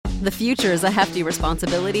The future is a hefty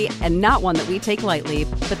responsibility and not one that we take lightly,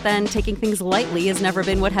 but then taking things lightly has never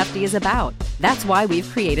been what Hefty is about. That's why we've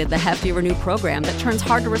created the Hefty Renew program that turns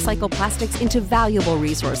hard-to-recycle plastics into valuable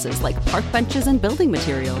resources like park benches and building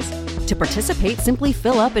materials. To participate, simply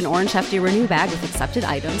fill up an orange Hefty Renew bag with accepted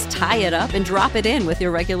items, tie it up, and drop it in with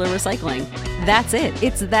your regular recycling. That's it.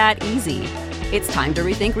 It's that easy. It's time to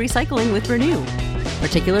rethink recycling with Renew.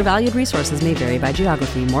 Particular valued resources may vary by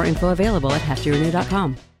geography. More info available at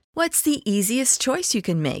heftyrenew.com. What's the easiest choice you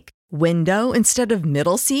can make? Window instead of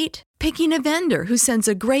middle seat? Picking a vendor who sends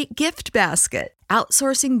a great gift basket?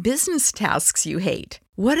 Outsourcing business tasks you hate?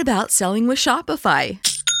 What about selling with Shopify?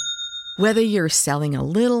 Whether you're selling a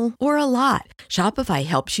little or a lot, Shopify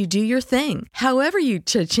helps you do your thing, however you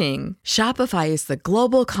cha-ching. Shopify is the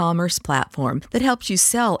global commerce platform that helps you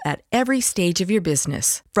sell at every stage of your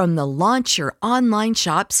business. From the launch your online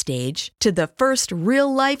shop stage to the first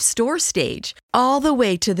real-life store stage, all the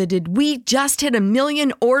way to the did we just hit 1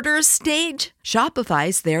 million orders stage.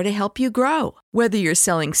 Shopify's there to help you grow. Whether you're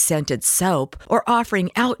selling scented soap or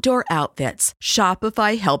offering outdoor outfits,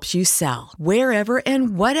 Shopify helps you sell. Wherever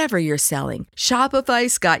and whatever you're selling,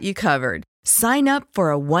 Shopify's got you covered. Sign up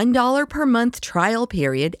for a $1 per month trial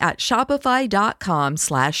period at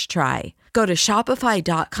shopify.com/try. Go to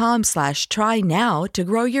shopify.com/try now to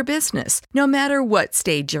grow your business, no matter what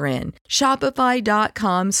stage you're in.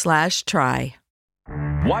 Shopify.com/try.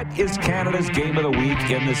 What is Canada's game of the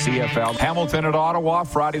week in the CFL? Hamilton at Ottawa,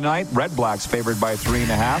 Friday night. Red Blacks favored by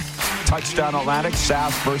 3.5. Touchdown Atlantic,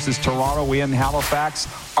 Sask versus Toronto in Halifax.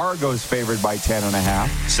 Argos favored by 10.5.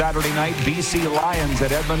 Saturday night, BC Lions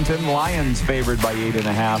at Edmonton. Lions favored by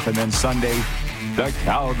 8.5. And then Sunday, the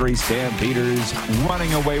Calgary Stampeders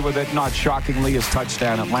running away with it. Not shockingly, is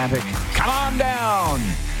Touchdown Atlantic. Come on down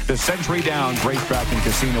to Century Downs Racetrack and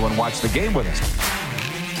Casino and watch the game with us.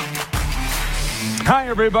 Hi,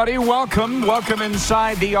 everybody. Welcome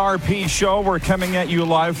inside the RP Show. We're coming at you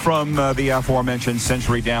live from the aforementioned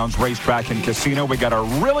Century Downs Racetrack and Casino. We got a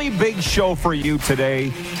really big show for you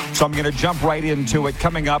today, so I'm going to jump right into it.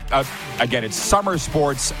 Coming up, again, it's summer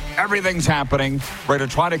sports. Everything's happening. We're going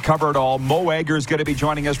to try to cover it all. Mo Egger's going to be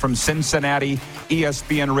joining us from Cincinnati,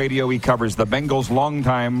 ESPN Radio. He covers the Bengals long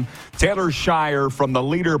time. Taylor Shire from the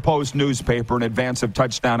Leader Post newspaper in advance of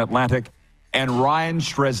Touchdown Atlantic. And Ryan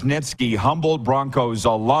Stresnitsky, Humboldt Broncos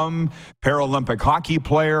alum, Paralympic hockey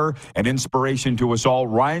player, and inspiration to us all.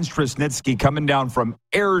 Ryan Stresnitsky coming down from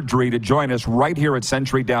Airdrie to join us right here at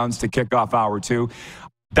Century Downs to kick off hour 2.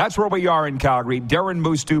 That's where we are in Calgary. Darren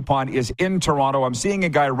Moose Dupont is in Toronto. I'm seeing a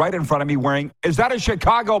guy right in front of me wearing, is that a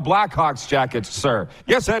Chicago Blackhawks jacket, sir?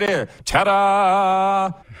 Yes, it is.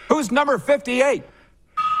 Ta-da! Who's number 58?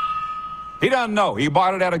 He doesn't know. He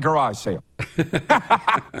bought it at a garage sale.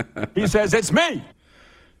 He says, it's me.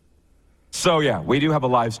 So, yeah, we do have a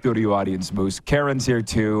live studio audience, Moose. Karen's here,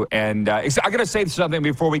 too. And I got to say something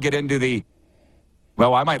before we get into the,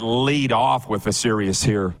 well, I might lead off with the serious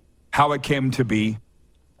here. How it came to be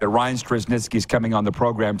that Ryan Stresnitsky's coming on the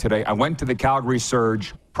program today. I went to the Calgary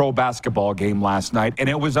Surge pro basketball game last night, and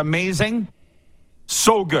it was amazing.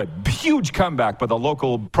 So good. Huge comeback by the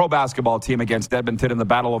local pro basketball team against Edmonton in the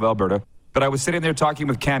Battle of Alberta. But I was sitting there talking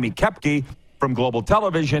with Cami Kepke from Global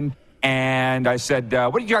Television, and I said,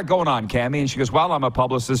 what do you got going on, Cami? And she goes, well, I'm a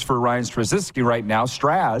publicist for Ryan Stresnitsky right now,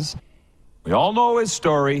 Straz. We all know his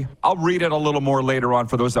story. I'll read it a little more later on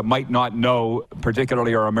for those that might not know,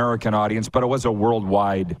 particularly our American audience, but it was a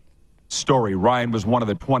worldwide story. Ryan was one of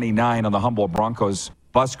the 29 on the Humboldt Broncos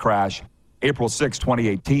bus crash, April 6,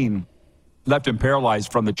 2018. Left him paralyzed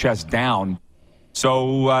from the chest down.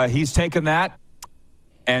 So he's taken that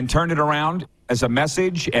and turned it around as a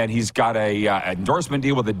message, and he's got a endorsement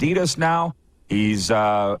deal with Adidas now. He's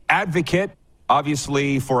advocate,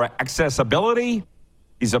 obviously, for accessibility.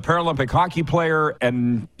 He's a Paralympic hockey player,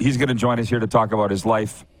 and he's going to join us here to talk about his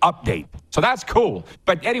life update. So that's cool.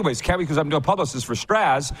 But anyways, Kevin, because I'm a publicist for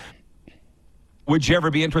Straz, would you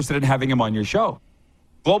ever be interested in having him on your show?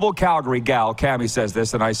 Global Calgary gal, Cami, says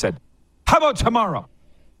this, and I said, how about tomorrow?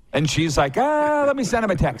 And she's like, let me send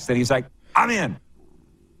him a text. And he's like, I'm in.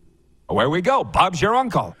 Where we go. Bob's your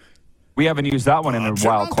uncle. We haven't used that one in a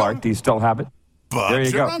while, Clark. Do you still have it? There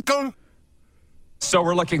you go. Uncle. So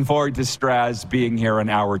we're looking forward to Straz being here in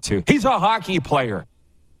hour 2. He's a hockey player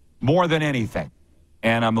more than anything,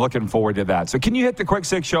 and I'm looking forward to that. So can you hit the quick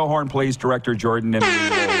 6 show horn, please, Director Jordan, and we will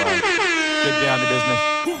get down to business.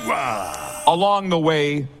 Hoorah! Along the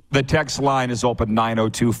way, the text line is open,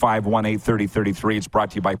 902-518-3033. It's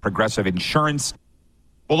brought to you by Progressive Insurance.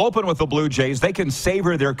 We'll open with the Blue Jays. They can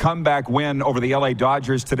savor their comeback win over the LA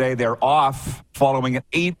Dodgers today. They're off following an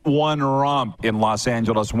 8-1 romp in Los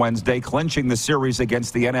Angeles Wednesday, clinching the series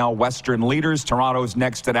against the NL Western leaders. Toronto's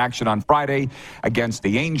next in action on Friday against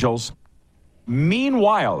the Angels.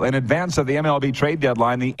 Meanwhile, in advance of the MLB trade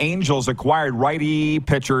deadline, the Angels acquired righty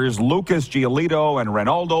pitchers Lucas Giolito and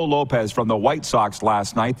Reynaldo Lopez from the White Sox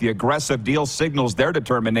last night. The aggressive deal signals their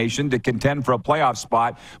determination to contend for a playoff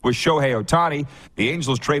spot with Shohei Ohtani. The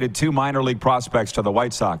Angels traded 2 minor league prospects to the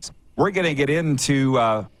White Sox. We're going to get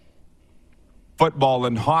into football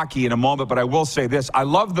and hockey in a moment, but I will say this. I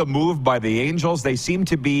love the move by the Angels. They seem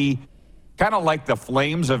to be kind of like the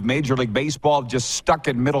Flames of Major League Baseball, just stuck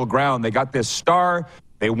in middle ground. They got this star.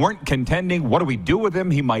 They weren't contending. What do we do with him?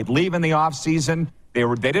 He might leave in the offseason. They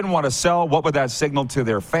didn't want to sell. What would that signal to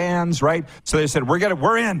their fans, right? So they said,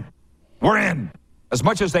 we're in as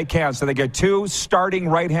much as they can. So they get 2 starting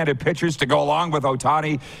right-handed pitchers to go along with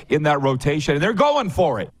Ohtani in that rotation, and they're going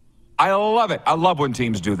for it. I love it. I love when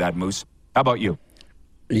teams do that, Moose. How about you?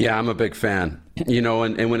 Yeah, I'm a big fan.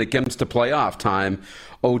 And when it comes to playoff time,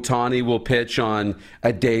 Ohtani will pitch on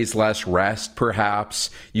a day's less rest,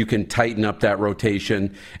 perhaps. You can tighten up that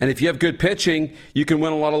rotation. And if you have good pitching, you can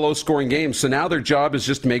win a lot of low-scoring games. So now their job is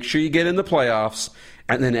just to make sure you get in the playoffs,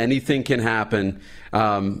 and then anything can happen.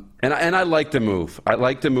 And I like the move. I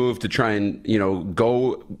like the move to try and,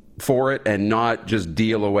 go for it and not just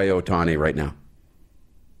deal away Ohtani right now.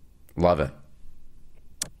 Love it.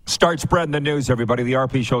 Start spreading the news, everybody. The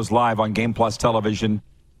RP Show's live on Game Plus Television,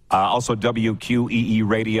 also WQEE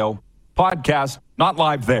Radio. Podcast, not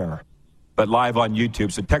live there, but live on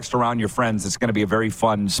YouTube. So text around your friends. It's going to be a very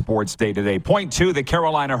fun sports day today. Point 2, the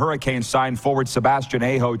Carolina Hurricanes signed forward Sebastian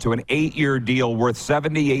Aho to an 8-year deal worth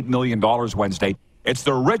 $78 million Wednesday. It's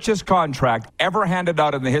the richest contract ever handed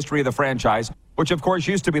out in the history of the franchise, which, of course,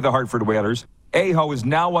 used to be the Hartford Whalers. Aho is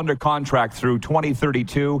now under contract through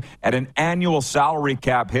 2032 at an annual salary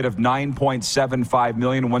cap hit of $9.75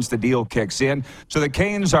 million once the deal kicks in. So the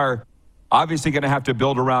Canes are obviously going to have to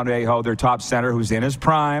build around Aho, their top center, who's in his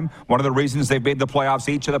prime. One of the reasons they've made the playoffs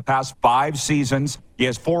each of the past 5 seasons. He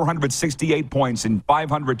has 468 points in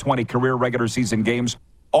 520 career regular season games,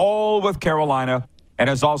 all with Carolina, and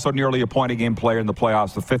is also nearly a point-a-game player in the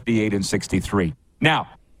playoffs with 58 and 63. Now,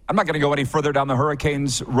 I'm not going to go any further down the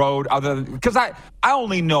Hurricanes road because I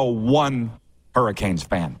only know one Hurricanes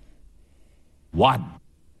fan. One.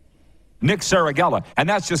 Nick Saragella. And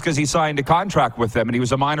that's just because he signed a contract with them and he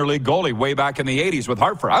was a minor league goalie way back in the 80s with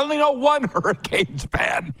Hartford. I only know one Hurricanes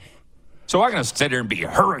fan. So I'm going to sit here and be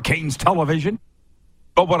Hurricanes television.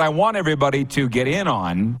 But what I want everybody to get in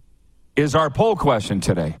on is our poll question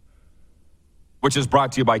today, which is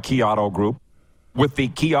brought to you by Key Auto Group. With the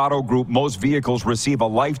Key Auto Group, most vehicles receive a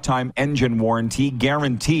lifetime engine warranty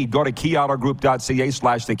guaranteed. Go to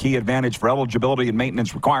keyautogroup.ca/the Key Advantage for eligibility and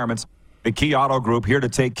maintenance requirements. The Key Auto Group, here to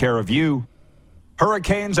take care of you.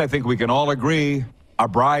 Hurricanes, I think we can all agree, are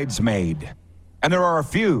bridesmaid. And there are a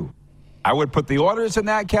few. I would put the Oilers in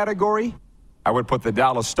that category. I would put the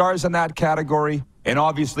Dallas Stars in that category. And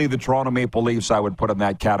obviously the Toronto Maple Leafs I would put in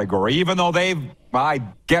that category, even though I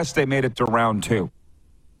guess they made it to round 2.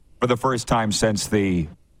 For the first time since the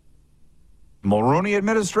Mulroney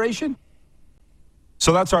administration?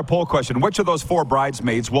 So that's our poll question. Which of those 4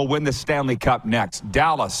 bridesmaids will win the Stanley Cup next?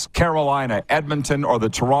 Dallas, Carolina, Edmonton, or the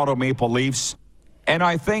Toronto Maple Leafs? And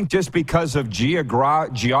I think just because of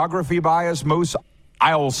geography bias, Moose,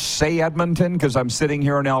 I'll say Edmonton because I'm sitting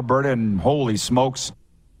here in Alberta and holy smokes.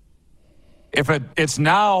 If it's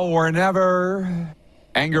now or never...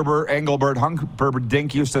 Engelbert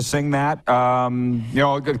Humperdinck used to sing that,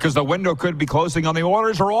 because the window could be closing on the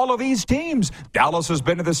Oilers or all of these teams. Dallas has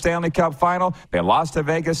been to the Stanley Cup final. They lost to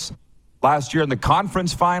Vegas last year in the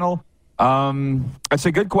conference final. It's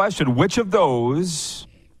a good question. Which of those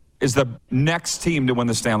is the next team to win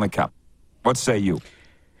the Stanley Cup? What say you?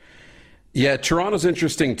 Yeah, Toronto's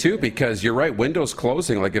interesting, too, because you're right, window's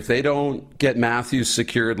closing. Like, if they don't get Matthews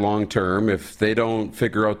secured long-term, if they don't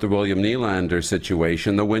figure out the William Nylander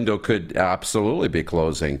situation, the window could absolutely be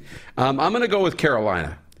closing. I'm going to go with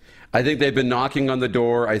Carolina. I think they've been knocking on the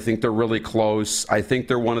door. I think they're really close. I think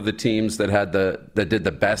they're one of the teams that did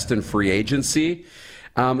the best in free agency.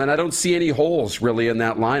 And I don't see any holes, really, in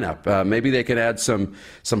that lineup. Maybe they could add some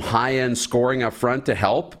high-end scoring up front to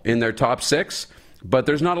help in their top 6. But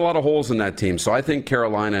there's not a lot of holes in that team. So I think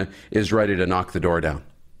Carolina is ready to knock the door down.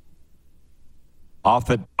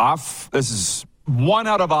 This is 1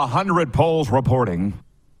 out of 100 polls reporting,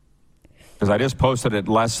 because I just posted it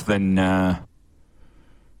less than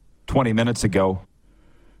 20 minutes ago.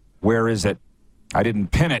 Where is it? I didn't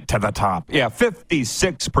pin it to the top. Yeah,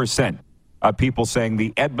 56% People saying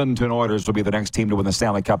the Edmonton Oilers will be the next team to win the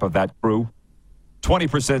Stanley Cup of that crew.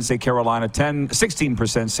 20% say Carolina,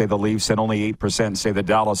 16% say the Leafs, and only 8% say the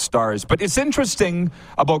Dallas Stars. But it's interesting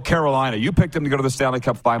about Carolina. You picked them to go to the Stanley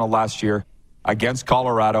Cup final last year against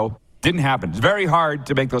Colorado. Didn't happen. It's very hard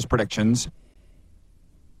to make those predictions.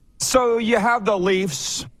 So you have the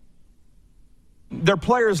Leafs. Their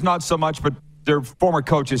players not so much, but their former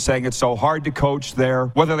coaches saying it's so hard to coach there.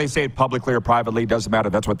 Whether they say it publicly or privately, doesn't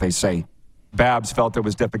matter. That's what they say. Babs felt it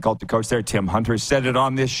was difficult to coach there. Tim Hunter said it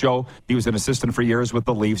on this show. He was an assistant for years with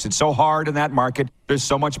the Leafs. It's so hard in that market. There's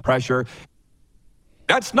so much pressure.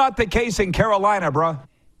 That's not the case in Carolina, bruh.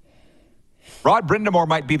 Rod Brindamore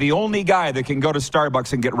might be the only guy that can go to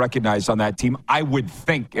Starbucks and get recognized on that team, I would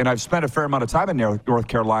think. And I've spent a fair amount of time in North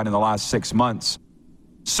Carolina in the last 6 months.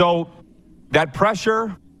 So that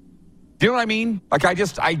pressure, do you know what I mean?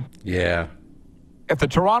 Yeah. If the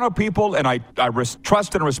Toronto people, and I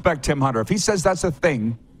trust and respect Tim Hunter, if he says that's a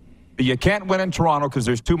thing, that you can't win in Toronto because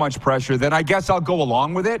there's too much pressure, then I guess I'll go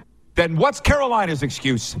along with it. Then what's Carolina's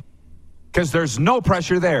excuse? Because there's no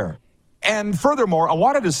pressure there. And furthermore, I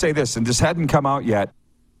wanted to say this, and this hadn't come out yet.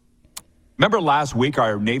 Remember last week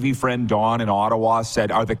our Navy friend Dawn in Ottawa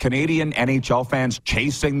said, are the Canadian NHL fans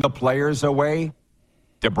chasing the players away?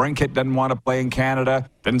 DeBrincat doesn't want to play in Canada.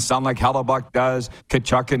 Doesn't sound like Hellebuck does.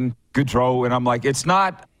 Tkachuk and Gaudreau. And I'm like, it's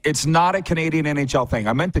not a Canadian NHL thing.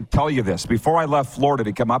 I meant to tell you this. Before I left Florida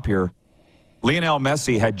to come up here, Lionel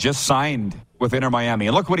Messi had just signed with Inter Miami.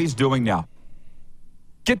 And look what he's doing now.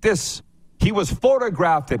 Get this. He was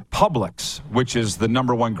photographed at Publix, which is the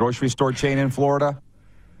 #1 grocery store chain in Florida.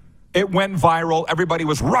 It went viral. Everybody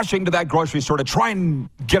was rushing to that grocery store to try and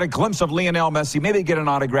get a glimpse of Lionel Messi, maybe get an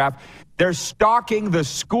autograph. They're stalking the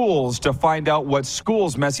schools to find out what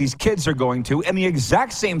schools Messi's kids are going to. And the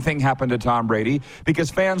exact same thing happened to Tom Brady because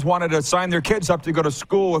fans wanted to sign their kids up to go to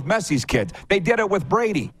school with Messi's kids. They did it with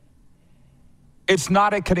Brady. It's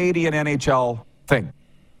not a Canadian NHL thing.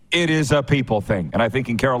 It is a people thing. And I think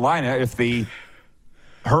in Carolina, if the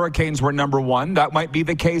Hurricanes were #1, that might be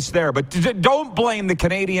the case there. But don't blame the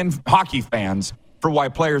Canadian hockey fans for why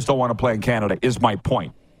players don't want to play in Canada, is my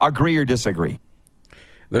point. Agree or disagree?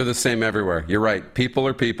 They're the same everywhere. You're right. People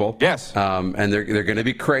are people. Yes. And they're going to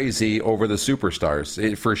be crazy over the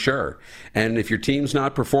superstars, for sure. And if your team's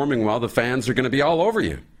not performing well, the fans are going to be all over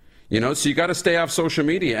you. So you got to stay off social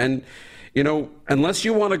media. And, unless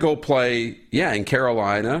you want to go play, in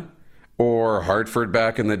Carolina or Hartford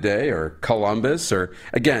back in the day or Columbus or,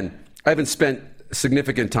 again, I haven't spent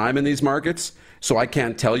significant time in these markets, so I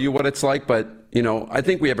can't tell you what it's like. But, I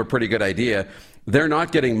think we have a pretty good idea. They're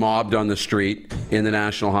not getting mobbed on the street in the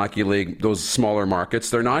National Hockey League, those smaller markets.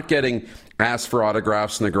 They're not getting asked for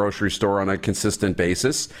autographs in the grocery store on a consistent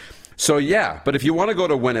basis. So, but if you want to go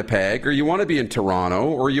to Winnipeg or you want to be in Toronto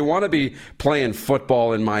or you want to be playing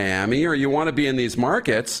football in Miami or you want to be in these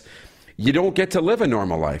markets, you don't get to live a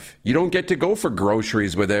normal life. You don't get to go for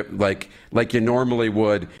groceries with it like you normally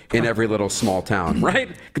would in every little small town, right?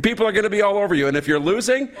 People are going to be all over you. And if you're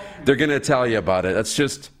losing, they're going to tell you about it. That's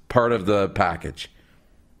just part of the package.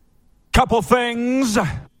 Couple things.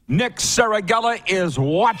 Nick Saragella is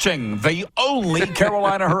watching, the only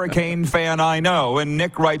Carolina Hurricane fan I know. And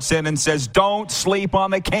Nick writes in and says, don't sleep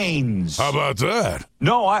on the Canes. How about that?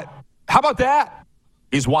 No, how about that?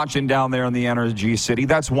 He's watching down there in the Energy City.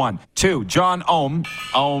 That's one. Two, John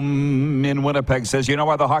Ohm in Winnipeg says, you know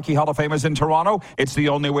why the Hockey Hall of Fame is in Toronto? It's the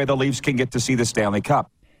only way the Leafs can get to see the Stanley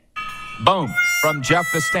Cup. Boom. From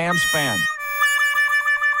Jeff the Stamps fan.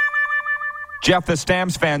 Jeff the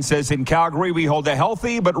Stamps fan says, in Calgary, we hold a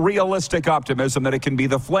healthy but realistic optimism that it can be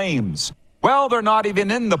the Flames. Well, they're not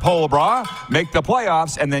even in the poll, brah. Make the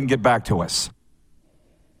playoffs and then get back to us.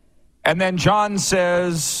 And then John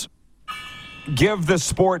says, give the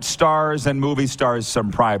sports stars and movie stars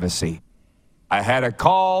some privacy. I had a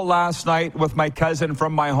call last night with my cousin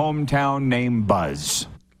from my hometown named Buzz.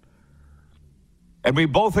 And we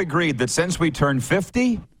both agreed that since we turned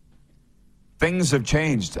 50, things have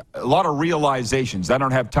changed. A lot of realizations. I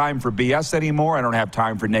don't have time for BS anymore. I don't have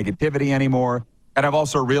time for negativity anymore. And I've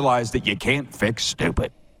also realized that you can't fix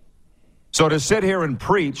stupid. So to sit here and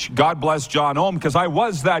preach, God bless John Ohm, because I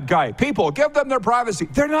was that guy. People, give them their privacy.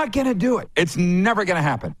 They're not going to do it. It's never going to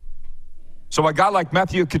happen. So a guy like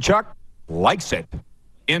Matthew Tkachuk likes it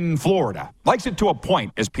in Florida. Likes it to a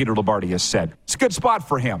point, as Peter Lombardi has said. It's a good spot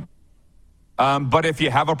for him. But if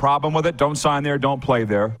you have a problem with it, don't sign there, don't play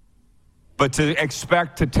there. But to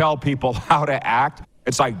expect to tell people how to act,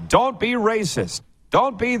 it's like, don't be racist.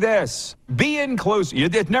 Don't be this. Be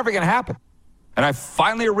inclusive. It's never going to happen. And I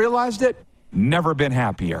finally realized it. Never been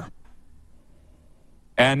happier.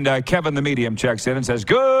 And Kevin the Medium checks in and says,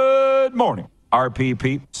 good Good morning, RP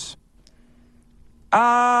peeps.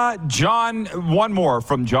 John, one more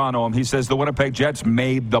from John Ohm. He says the Winnipeg Jets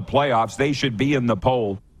made the playoffs. They should be in the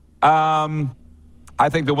poll. I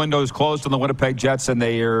think the window is closed on the Winnipeg Jets, and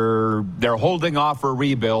they're holding off a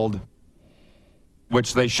rebuild,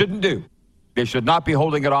 which they shouldn't do. They should not be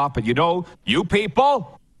holding it off. But you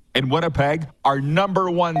people in Winnipeg, our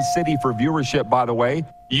number one city for viewership, by the way,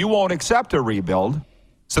 you won't accept a rebuild.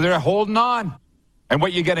 So they're holding on. And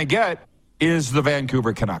what you're going to get is the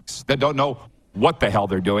Vancouver Canucks that don't know what the hell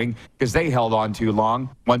they're doing because they held on too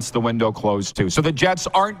long once the window closed too. So the Jets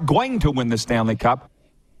aren't going to win the Stanley Cup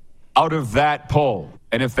out of that poll.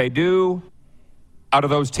 And if they do, out of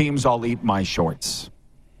those teams, I'll eat my shorts.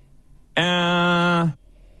 Yeah,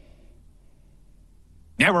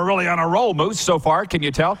 we're really on a roll, Moose, so far. Can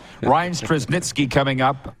you tell? Ryan Strzelnicki coming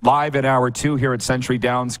up live in hour 2 here at Century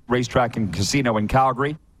Downs Racetrack and Casino in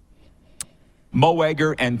Calgary. Mo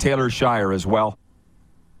Egger and Taylor Shire as well.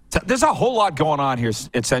 There's a whole lot going on here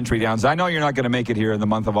at Century Downs. I know you're not going to make it here in the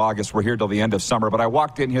month of August. We're here till the end of summer. But I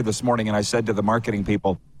walked in here this morning and I said to the marketing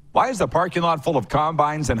people, why is the parking lot full of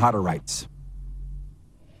combines and Hutter rights?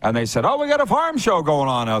 And they said, we got a farm show going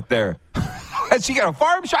on out there. You got a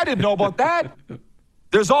farm show? I didn't know about that.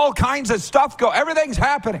 There's all kinds of stuff everything's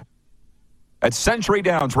happening. At Century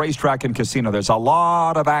Downs Racetrack and Casino, there's a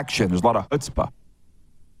lot of action. There's a lot of chutzpah.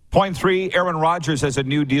 Point 3, Aaron Rodgers has a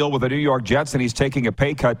new deal with the New York Jets, and he's taking a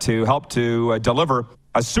pay cut to help to deliver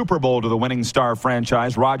a Super Bowl to the winning star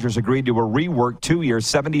franchise. Rodgers agreed to a reworked 2-year,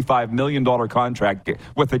 $75 million contract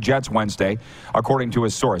with the Jets Wednesday, according to a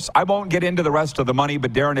source. I won't get into the rest of the money,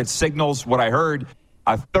 but Darren, it signals what I heard,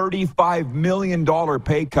 a $35 million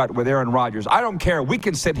pay cut with Aaron Rodgers. I don't care. We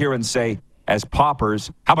can sit here and say, as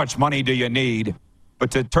paupers, how much money do you need?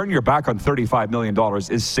 But to turn your back on $35 million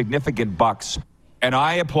is significant bucks. And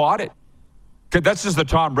I applaud it. That's just the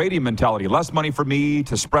Tom Brady mentality. Less money for me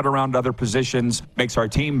to spread around other positions makes our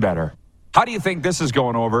team better. How do you think this is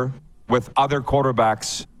going over with other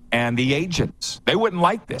quarterbacks and the agents? They wouldn't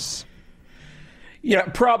like this. Yeah,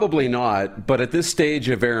 probably not. But at this stage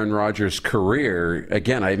of Aaron Rodgers' career,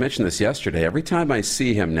 again, I mentioned this yesterday, every time I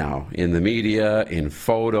see him now in the media, in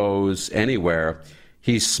photos, anywhere,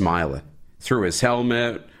 he's smiling through his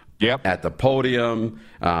helmet. Yep. At the podium,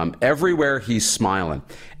 everywhere he's smiling.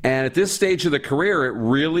 And at this stage of the career, it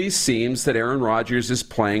really seems that Aaron Rodgers is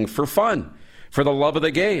playing for fun, for the love of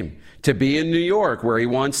the game, to be in New York where he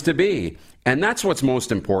wants to be. And that's what's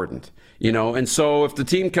most important, And so if the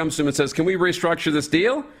team comes to him and says, can we restructure this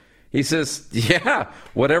deal? He says, yeah,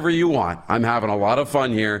 whatever you want. I'm having a lot of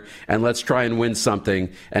fun here, and let's try and win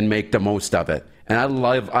something and make the most of it. And I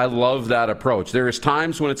love that approach. There's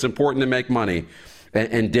times when it's important to make money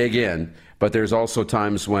and dig in. But there's also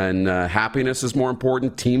times when happiness is more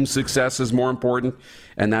important, team success is more important,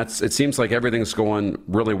 and it seems like everything's going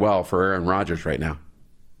really well for Aaron Rodgers right now.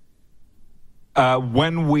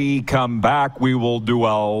 When we come back, we will do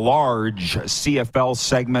a large CFL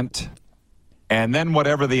segment, and then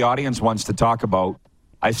whatever the audience wants to talk about.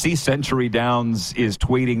 I see Century Downs is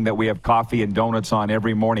tweeting that we have coffee and donuts on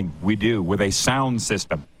every morning. We do, with a sound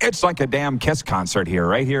system. It's like a damn Kiss concert here,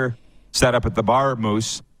 right here. Set up at the bar,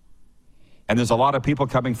 Moose. And there's a lot of people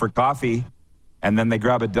coming for coffee, and then they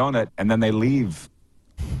grab a donut, and then they leave.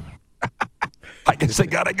 I guess they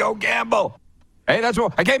got to go gamble. Hey, that's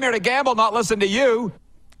what I came here to gamble, not listen to you.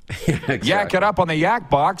 Yeah, exactly. Yak it up on the yak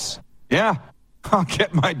box. Yeah, I'll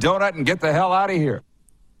get my donut and get the hell out of here.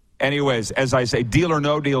 Anyways, as I say, Deal or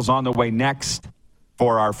No Deal's on the way next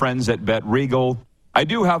for our friends at Bet Regal. I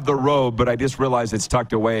do have the robe, but I just realized it's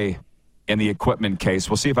tucked away in the equipment case.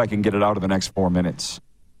 We'll see if I can get it out in the next 4 minutes.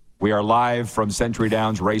 We are live from Century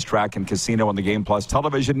Downs Racetrack and Casino on the Game Plus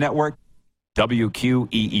Television Network,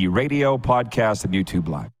 WQEE Radio, podcast, and YouTube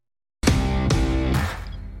Live.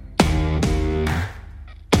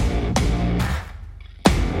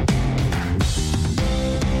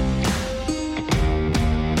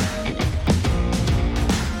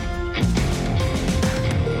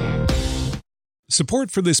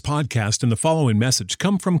 Support for this podcast and the following message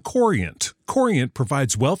come from Corient. Corient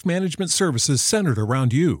provides wealth management services centered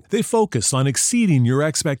around you. They focus on exceeding your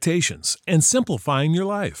expectations and simplifying your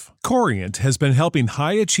life. Corient has been helping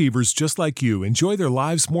high achievers just like you enjoy their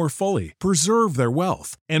lives more fully, preserve their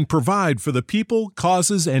wealth, and provide for the people,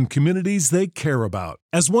 causes, and communities they care about.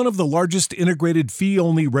 As one of the largest integrated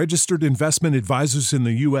fee-only registered investment advisors in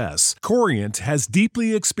the U.S., Corient has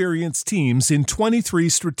deeply experienced teams in 23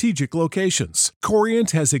 strategic locations.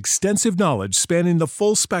 Corient has extensive knowledge spanning the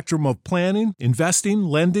full spectrum of planning, planning, investing,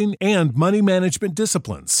 lending, and money management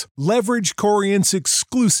disciplines. Leverage Corient's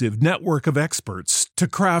exclusive network of experts to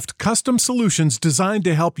craft custom solutions designed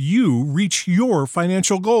to help you reach your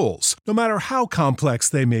financial goals, no matter how complex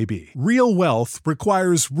they may be. Real wealth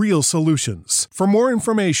requires real solutions. For more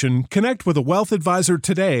information, connect with a wealth advisor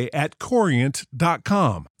today at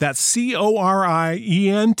Corient.com. That's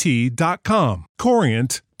Corient.com.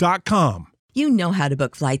 Corient.com. You know how to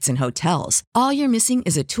book flights and hotels. All you're missing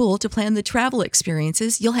is a tool to plan the travel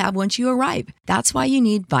experiences you'll have once you arrive. That's why you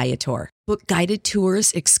need Viator. Book guided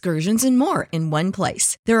tours, excursions, and more in one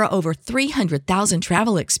place. There are over 300,000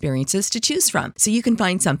 travel experiences to choose from, so you can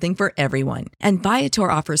find something for everyone. And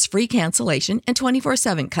Viator offers free cancellation and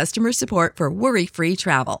 24/7 customer support for worry-free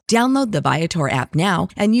travel. Download the Viator app now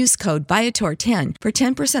and use code Viator10 for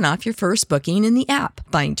 10% off your first booking in the app.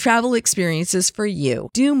 Find travel experiences for you.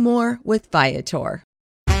 Do more with Viator.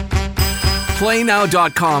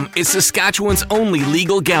 PlayNow.com is Saskatchewan's only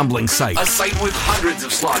legal gambling site. A site with hundreds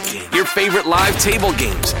of slot games, your favorite live table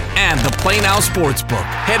games, and the PlayNow Sportsbook.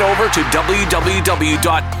 Head over to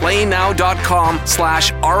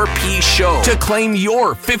www.playnow.com/RP Show to claim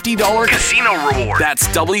your $50 casino reward. That's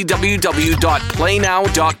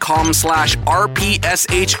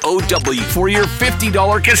www.playnow.com/RPSHOW for your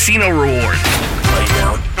 $50 casino reward.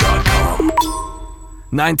 PlayNow.com.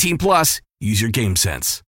 19 plus. Use your game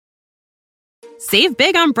sense. Save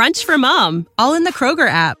big on brunch for mom, all in the Kroger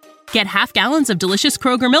app. Get half gallons of delicious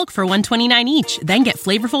Kroger milk for $1.29 each. Then get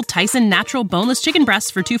flavorful Tyson natural boneless chicken breasts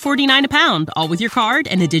for $2.49 a pound, all with your card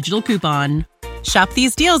and a digital coupon. Shop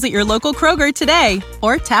these deals at your local Kroger today,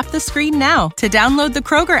 or tap the screen now to download the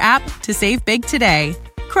Kroger app to save big today.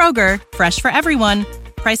 Kroger, fresh for everyone.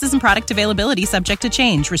 Prices and product availability subject to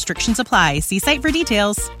change. Restrictions apply. See site for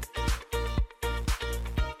details.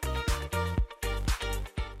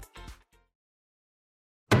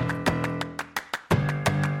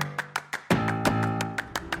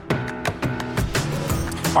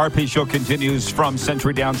 RP Show continues from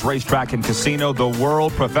Century Downs Racetrack and Casino. The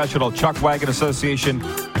World Professional Chuck Wagon Association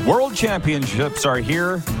World Championships are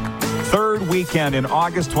here. Third weekend in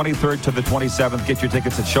August 23rd to the 27th. Get your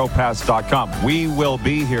tickets at showpass.com. We will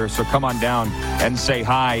be here, so come on down and say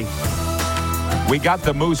hi. We got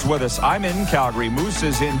the Moose with us. I'm in Calgary. Moose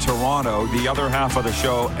is in Toronto, the other half of the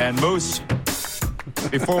show. And Moose,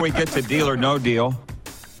 before we get to Deal or No Deal,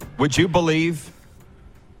 would you believe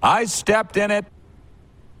I stepped in it?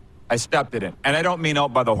 I stepped in it. And I don't mean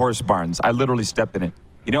out by the horse barns. I literally stepped in it.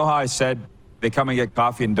 You know how I said they come and get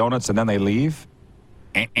coffee and donuts and then they leave?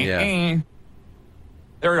 Yeah.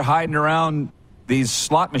 They're hiding around these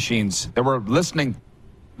slot machines. They were listening.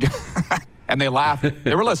 And they laughed.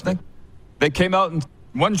 They were listening. They came out and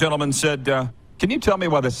one gentleman said, can you tell me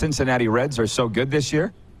why the Cincinnati Reds are so good this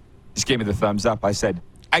year? He just gave me the thumbs up. I said,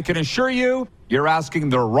 I can assure you, you're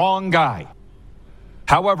asking the wrong guy.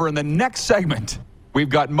 However, in the next segment, we've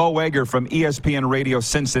got Mo Egger from ESPN Radio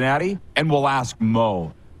Cincinnati, and we'll ask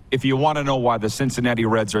Mo if you want to know why the Cincinnati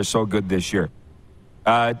Reds are so good this year.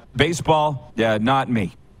 Baseball, yeah, not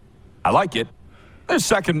me. I like it.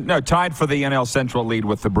 They're tied for the NL Central lead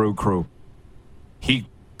with the Brew Crew. He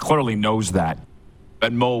clearly knows that,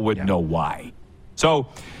 but Mo would know why. So,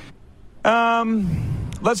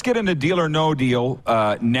 let's get into Deal or No Deal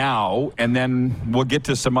now, and then we'll get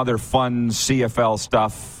to some other fun CFL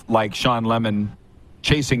stuff like Sean Lemon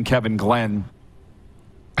chasing Kevin Glenn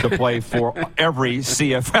to play for every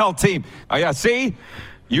CFL team. Oh, yeah, see?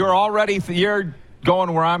 You're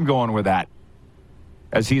going where I'm going with that,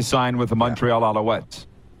 as he signed with the Montreal Alouettes.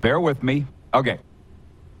 Bear with me. Okay.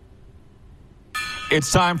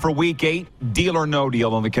 It's time for Week 8, Deal or No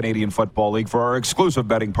Deal in the Canadian Football League for our exclusive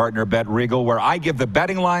betting partner, Bet Regal, where I give the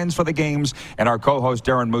betting lines for the games, and our co-host,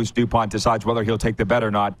 Darren Moose DuPont, decides whether he'll take the bet or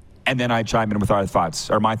not. And then I chime in with my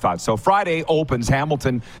thoughts. So Friday opens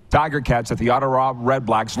Hamilton Tiger Cats at the Ottawa Red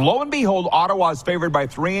Blacks. Lo and behold, Ottawa is favored by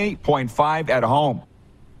 3.5 at home.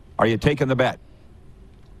 Are you taking the bet?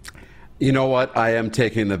 You know what? I am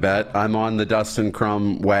taking the bet. I'm on the Dustin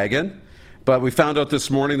Crum wagon. But we found out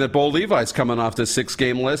this morning that Bo Levi's coming off the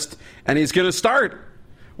 6-game list, and he's going to start,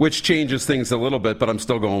 which changes things a little bit, but I'm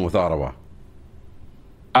still going with Ottawa.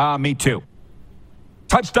 Me too.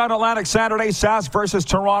 Touchdown Atlantic Saturday, Sask versus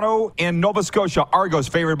Toronto in Nova Scotia. Argos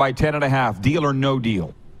favored by 10.5. Deal or no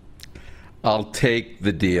deal? I'll take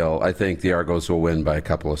the deal. I think the Argos will win by a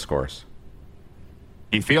couple of scores.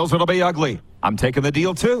 He feels it'll be ugly. I'm taking the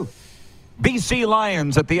deal too. BC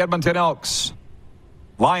Lions at the Edmonton Elks.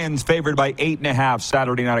 Lions favored by 8.5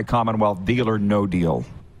 Saturday night at Commonwealth. Deal or no deal?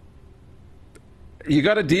 You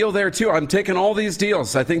got a deal there too. I'm taking all these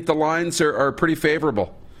deals. I think the lines are pretty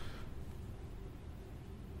favorable.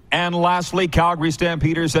 And lastly, Calgary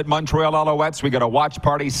Stampeders at Montreal Alouettes. We got a watch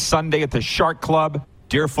party Sunday at the Shark Club,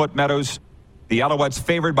 Deerfoot Meadows. The Alouettes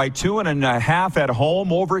favored by 2.5 at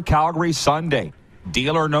home over Calgary Sunday.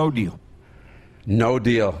 Deal or no deal? No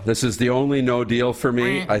deal. This is the only no deal for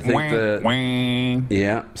me. I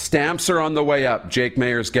think stamps are on the way up. Jake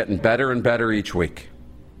Mayer's getting better and better each week.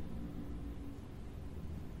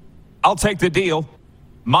 I'll take the deal.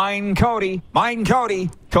 Mine Cody.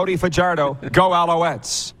 Cody Fajardo. Go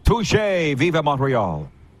Alouettes. Touche. Viva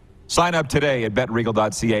Montreal. Sign up today at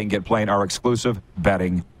betregal.ca and get Plain, our exclusive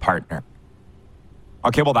betting partner.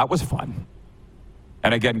 Okay, well, that was fun.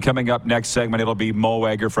 And again, coming up next segment, it'll be Mo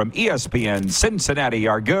Egger from ESPN Cincinnati,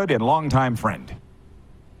 our good and longtime friend.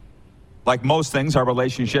 Like most things, our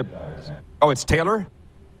relationship... Oh, it's Taylor?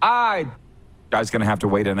 Guy's going to have to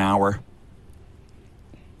wait an hour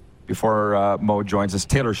before Mo joins us.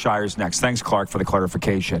 Taylor Shire's next. Thanks, Clark, for the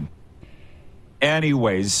clarification.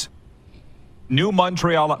 Anyways, new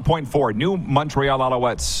Montreal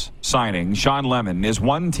Alouettes signing, Sean Lemon, is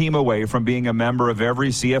one team away from being a member of every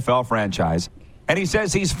CFL franchise. And he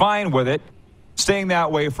says he's fine with it, staying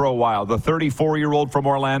that way for a while. The 34-year-old from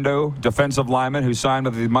Orlando, defensive lineman who signed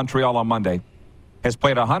with Montreal on Monday, has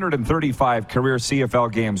played 135 career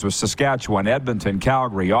CFL games with Saskatchewan, Edmonton,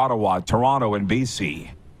 Calgary, Ottawa, Toronto, and BC.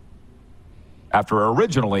 After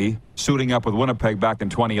originally suiting up with Winnipeg back in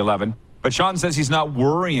 2011. But Sean says he's not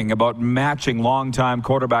worrying about matching longtime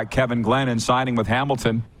quarterback Kevin Glenn and signing with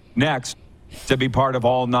Hamilton next to be part of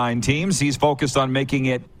all 9 teams. He's focused on making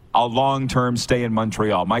it a long-term stay in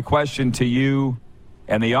Montreal. My question to you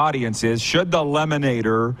and the audience is, should the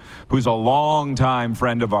Lemonator, who's a longtime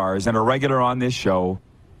friend of ours and a regular on this show,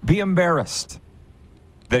 be embarrassed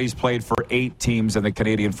that he's played for 8 teams in the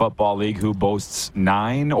Canadian Football League who boasts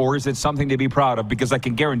 9? Or is it something to be proud of? Because I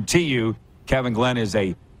can guarantee you Kevin Glenn is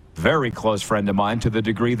a very close friend of mine, to the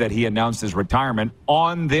degree that he announced his retirement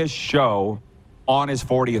on this show on his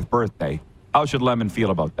 40th birthday. How should Lemon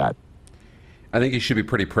feel about that? I think he should be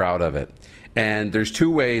pretty proud of it. And there's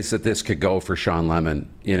 2 ways that this could go for Sean Lemon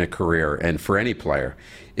in a career, and for any player,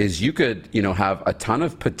 is you could, have a ton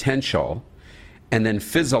of potential and then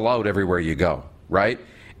fizzle out everywhere you go, right?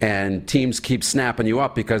 And teams keep snapping you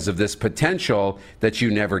up because of this potential that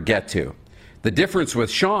you never get to. The difference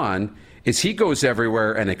with Sean is he goes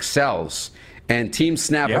everywhere and excels, and teams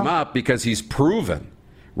snap him up because he's proven,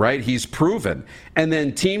 right? He's proven. And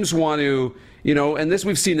then teams want to, and this,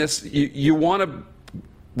 we've seen this, you want to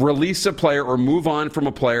release a player or move on from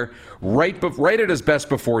a player right at his best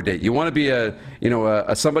before date. You want to be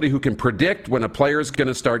a somebody who can predict when a player is going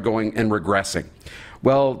to start going and regressing.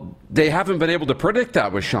 Well, they haven't been able to predict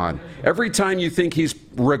that with Sean. Every time you think he's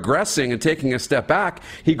regressing and taking a step back,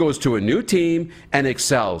 he goes to a new team and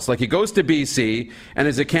excels. Like he goes to BC and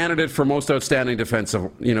is a candidate for most outstanding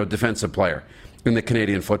defensive player in the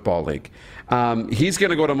Canadian Football League. He's going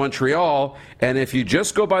to go to Montreal, and if you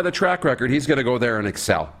just go by the track record, he's going to go there and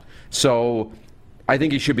excel. So I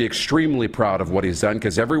think he should be extremely proud of what he's done,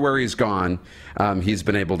 because everywhere he's gone, he's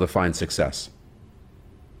been able to find success. I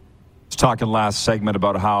was talking last segment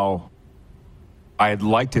about how I'd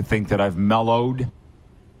like to think that I've mellowed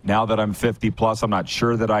now that I'm 50 plus. I'm not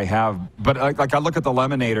sure that I have, but like I look at the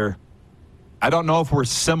Lemonator, I don't know if we're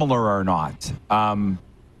similar or not.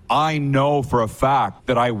 I know for a fact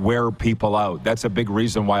that I wear people out. That's a big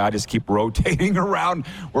reason why I just keep rotating around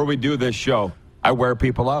where we do this show. I wear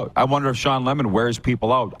people out. I wonder if Sean Lemon wears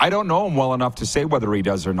people out. I don't know him well enough to say whether he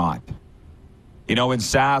does or not. In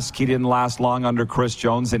Sask, he didn't last long under Chris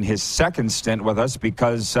Jones in his second stint with us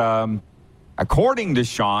because, according to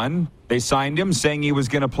Sean, they signed him saying he was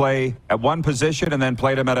going to play at one position and then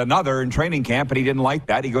played him at another in training camp, and he didn't like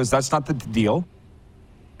that. He goes, that's not the deal.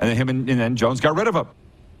 And then and then Jones got rid of him.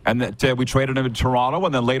 And that we traded him to Toronto,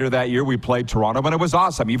 and then later that year we played Toronto, and it was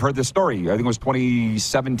awesome. You've heard this story. I think it was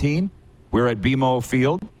 2017. We were at BMO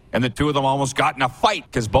Field, and the two of them almost got in a fight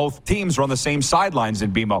because both teams were on the same sidelines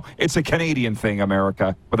in BMO. It's a Canadian thing,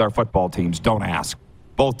 America, with our football teams. Don't ask.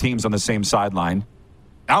 Both teams on the same sideline.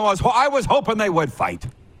 I was hoping they would fight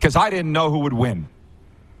because I didn't know who would win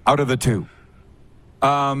out of the two.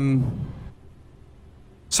 So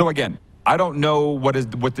again, I don't know what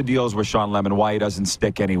the deal is with Sean Lemon, why he doesn't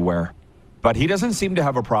stick anywhere. But he doesn't seem to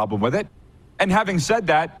have a problem with it. And having said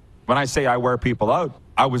that, when I say I wear people out,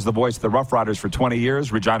 I was the voice of the Rough Riders for 20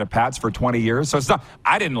 years, Regina Pats for 20 years. So it's not,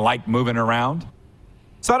 I didn't like moving around.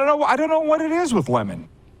 So I don't know what it is with Lemon.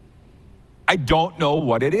 I don't know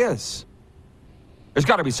what it is. There's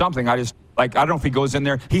got to be something. I don't know if he goes in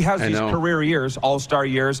there. He has these career years, all-star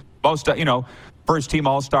years, most, first team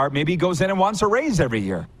all-star. Maybe he goes in and wants a raise every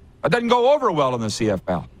year. It doesn't go over well in the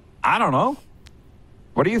CFL. I don't know.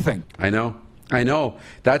 What do you think? I know.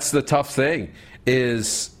 That's the tough thing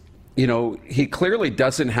is, he clearly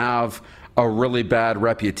doesn't have a really bad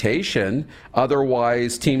reputation.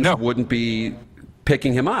 Otherwise, teams wouldn't be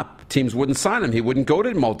picking him up. Teams wouldn't sign him. He wouldn't go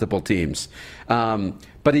to multiple teams.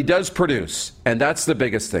 But he does produce, and that's the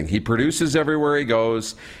biggest thing. He produces everywhere he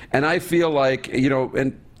goes. And I feel like,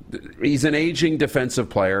 and he's an aging defensive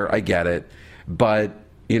player. I get it. But,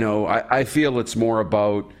 I feel it's more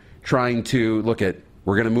about trying to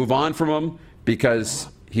we're going to move on from him because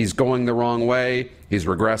he's going the wrong way. He's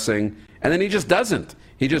regressing. And then he just doesn't.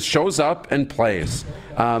 He just shows up and plays.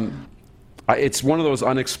 It's one of those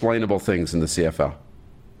unexplainable things in the CFL.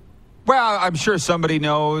 Well, I'm sure somebody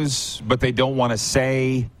knows, but they don't want to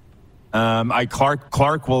say.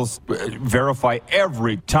 Clark will verify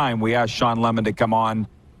every time we ask Sean Lemon to come on.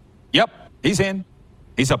 Yep, he's in.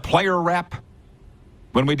 He's a player rep.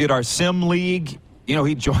 When we did our Sim League,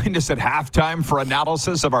 he joined us at halftime for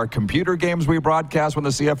analysis of our computer games we broadcast when the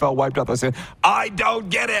CFL wiped out. I said, I don't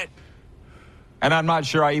get it. And I'm not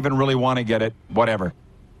sure I even really want to get it. Whatever.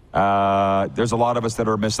 There's a lot of us that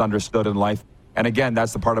are misunderstood in life. And again,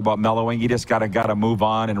 that's the part about mellowing. You just gotta move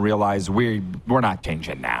on and realize we're not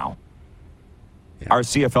changing now. Yeah. Our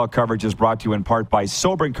CFL coverage is brought to you in part by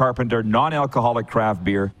Sober & Carpenter, non-alcoholic craft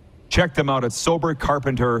beer. Check them out at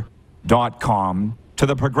sobercarpenter.com. To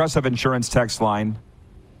the Progressive Insurance text line,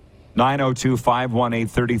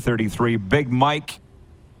 902-518-3033. Big Mike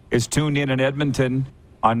is tuned in Edmonton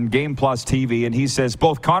on Game Plus TV, and he says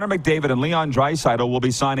both Connor McDavid and Leon Draisaitl will be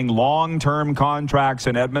signing long-term contracts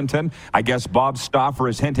in Edmonton. I guess Bob Stauffer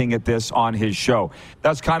is hinting at this on his show.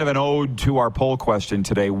 That's kind of an ode to our poll question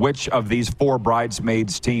today. Which of these four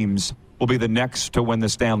bridesmaids teams will be the next to win the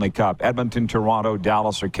Stanley Cup? Edmonton, Toronto,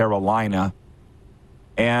 Dallas, or Carolina?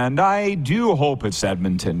 And I do hope it's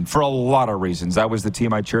Edmonton for a lot of reasons. That was the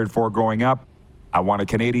team I cheered for growing up. I want a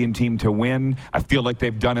Canadian team to win. I feel like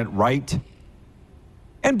they've done it right.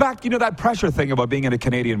 And back, that pressure thing about being in a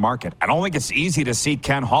Canadian market. I don't think it's easy to see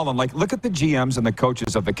Ken Holland. Look at the GMs and the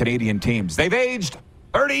coaches of the Canadian teams. They've aged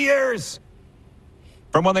 30 years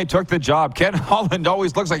from when they took the job. Ken Holland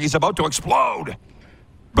always looks like he's about to explode.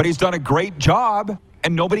 But he's done a great job,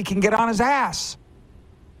 and nobody can get on his ass.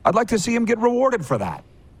 I'd like to see him get rewarded for that.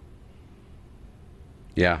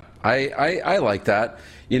 Yeah, I like that.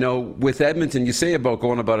 With Edmonton, you say about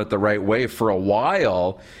going about it the right way. For a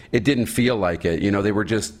while, it didn't feel like it.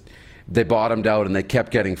 They bottomed out and they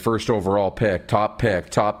kept getting first overall pick, top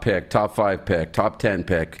 5 pick, top 10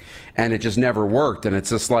 pick, and it just never worked. And it's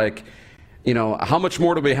just like, how much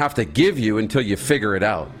more do we have to give you until you figure it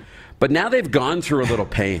out? But now they've gone through a little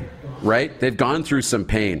pain, right? They've gone through some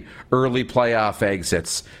pain, early playoff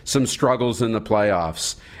exits, some struggles in the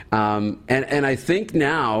playoffs. And I think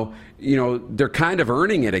now, they're kind of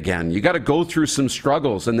earning it again. You got to go through some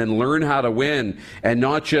struggles and then learn how to win and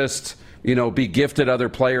not just, be gifted other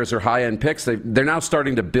players or high-end picks. They're now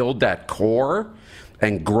starting to build that core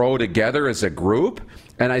and grow together as a group.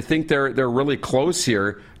 And I think they're really close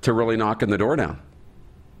here to really knocking the door down.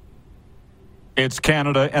 It's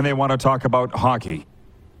Canada, and they want to talk about hockey.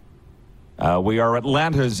 We are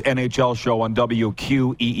Atlanta's NHL show on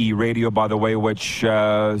WQEE Radio, by the way, which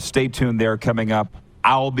stay tuned there coming up.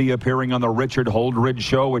 I'll be appearing on the Richard Holdridge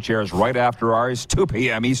show, which airs right after ours, 2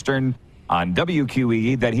 p.m. Eastern on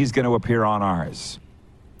WQEE. Then he's going to appear on ours.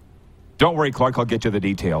 Don't worry, Clark, I'll get you the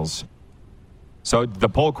details. So the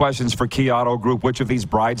poll questions for Key Auto Group: which of these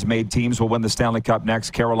bridesmaid teams will win the Stanley Cup next?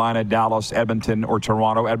 Carolina, Dallas, Edmonton, or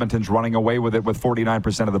Toronto? Edmonton's running away with it with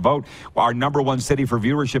 49% of the vote. Our number one city for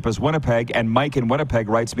viewership is Winnipeg, and Mike in Winnipeg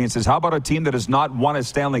writes me and says, how about a team that has not won a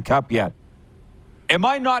Stanley Cup yet? Am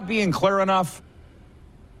I not being clear enough?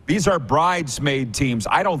 These are bridesmaid teams.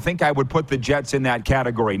 I don't think I would put the Jets in that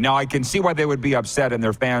category. Now, I can see why they would be upset and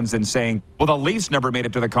their fans and saying, well, the Leafs never made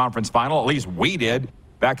it to the conference final. At least we did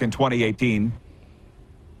back in 2018.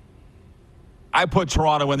 I put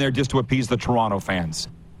Toronto in there just to appease the Toronto fans.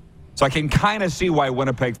 So I can kind of see why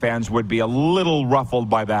Winnipeg fans would be a little ruffled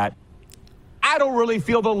by that. I don't really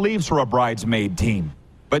feel the Leafs are a bridesmaid team.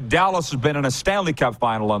 But Dallas has been in a Stanley Cup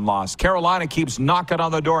final and lost. Carolina keeps knocking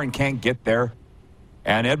on the door and can't get there.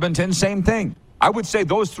 And Edmonton, same thing. I would say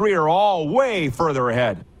those three are all way further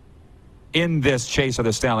ahead in this chase of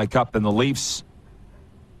the Stanley Cup than the Leafs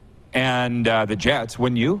and the Jets,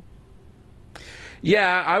 wouldn't you?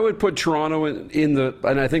 Yeah, I would put Toronto in the,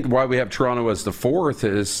 and I think why we have Toronto as the fourth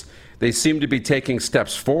is they seem to be taking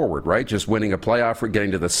steps forward, right? Just winning a playoff, or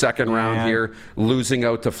getting to the second round here, losing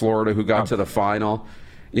out to Florida, who got to the final.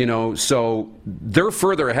 So they're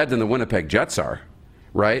further ahead than the Winnipeg Jets are,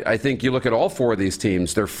 right? I think you look at all four of these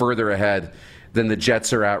teams, they're further ahead than the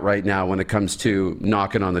Jets are at right now when it comes to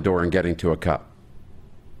knocking on the door and getting to a cup.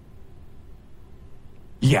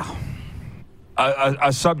 Yeah.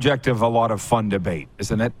 A subject of a lot of fun debate,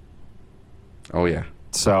 isn't it? Oh, yeah.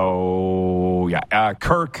 So, yeah.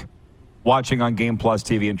 Kirk, watching on Game Plus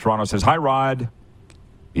TV in Toronto, says, "Hi, Rod.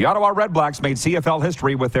 The Ottawa Red Blacks made CFL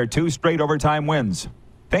history with their 2 straight overtime wins.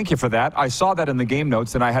 Thank you for that. I saw that in the game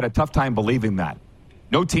notes, and I had a tough time believing that.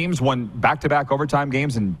 No teams won back-to-back overtime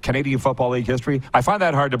games in Canadian Football League history. I find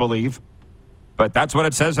that hard to believe, but that's what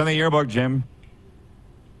it says in the yearbook, Jim.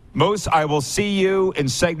 Moose, I will see you in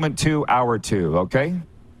segment 2, hour 2, okay?"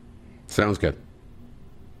 Sounds good.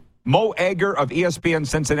 Mo Egger of ESPN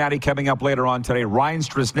Cincinnati coming up later on today. Ryan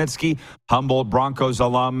Strasnitsky, Humboldt Broncos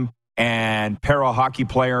alum and para hockey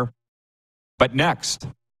player. But next,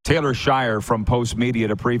 Taylor Shire from Post Media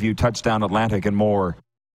to preview Touchdown Atlantic and more.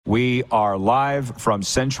 We are live from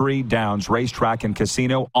Century Downs Racetrack and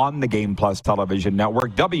Casino on the Game Plus Television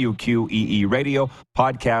Network, WQEE Radio,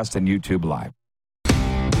 podcast, and YouTube Live.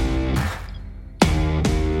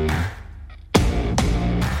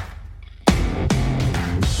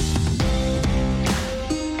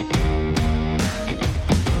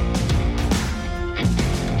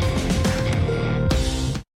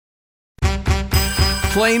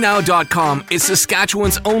 PlayNow.com is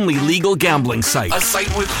Saskatchewan's only legal gambling site. A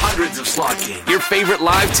site with hundreds of slot games, your favorite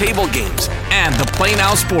live table games, and the Play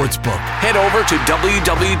Now Sportsbook. Head over to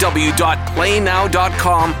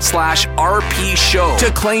www.playnow.com/RP Show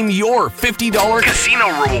to claim your $50 casino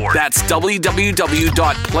reward. That's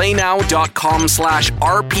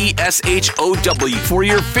www.playnow.com/RPSHOW for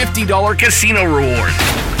your $50 casino reward.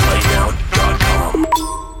 PlayNow.com.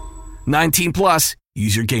 19 plus.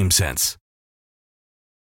 Use your game sense.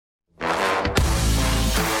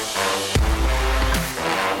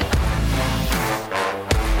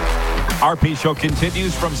 RP Show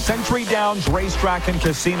continues from Century Downs Racetrack and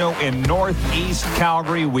Casino in Northeast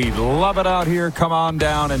Calgary. We love it out here. Come on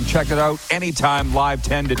down and check it out anytime, live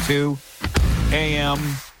 10 to 2 a.m.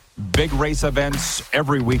 Big race events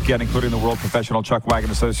every weekend, including the World Professional Chuck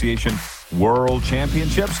Wagon Association World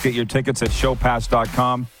Championships. Get your tickets at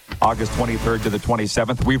showpass.com, August 23rd to the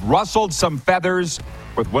 27th. We've rustled some feathers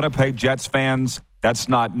with Winnipeg Jets fans. That's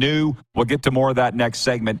not new. We'll get to more of that next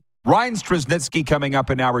segment. Ryan Strasnitsky coming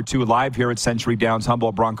up in hour 2 live here at Century Downs,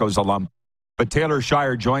 Humboldt Broncos alum. But Taylor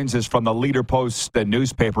Shire joins us from the Leader Post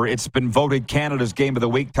newspaper. It's been voted Canada's Game of the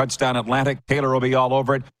Week, Touchdown Atlantic. Taylor will be all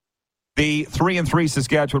over it. The 3-3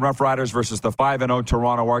 Saskatchewan Roughriders versus the 5-0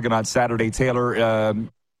 Toronto Argonauts Saturday. Taylor,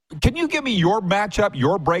 can you give me your matchup,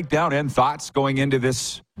 your breakdown, and thoughts going into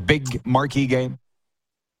this big marquee game?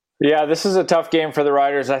 Yeah, this is a tough game for the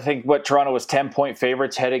Riders. I think Toronto was 10-point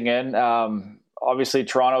favorites heading in. Obviously,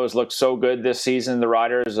 Toronto has looked so good this season. The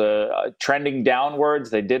Riders trending downwards.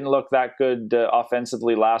 They didn't look that good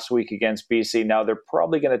offensively last week against BC. Now they're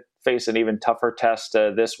probably going to face an even tougher test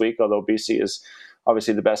this week, although BC is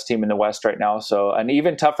obviously the best team in the West right now. So an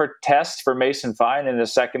even tougher test for Mason Fine in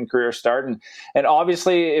his second career start. And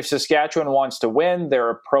obviously, if Saskatchewan wants to win, their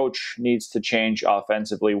approach needs to change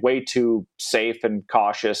offensively. Way too safe and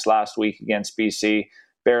cautious last week against BC.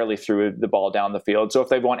 Barely threw the ball down the field. So if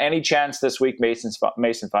they want any chance this week, Mason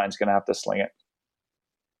Fine's going to have to sling it.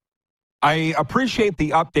 I appreciate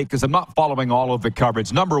the update because I'm not following all of the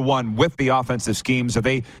coverage. Number one, with the offensive schemes,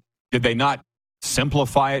 did they not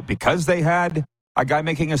simplify it because they had a guy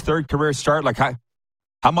making his third career start? Like how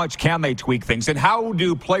much can they tweak things? And how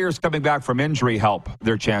do players coming back from injury help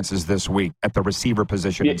their chances this week at the receiver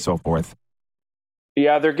position and so forth?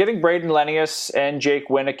 Yeah, they're getting Braden Lennius and Jake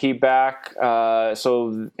Winicky back.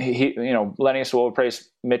 So Lennius will replace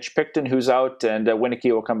Mitch Picton, who's out, and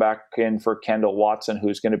Winicky will come back in for Kendall Watson,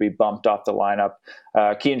 who's going to be bumped off the lineup.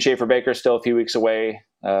 Kean Schaefer-Baker still a few weeks away.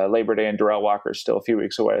 Labor Day and Darrell Walker still a few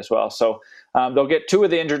weeks away as well. So they'll get 2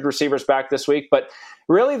 of the injured receivers back this week. But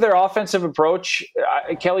really their offensive approach,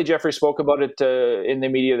 Kelly Jeffrey spoke about it in the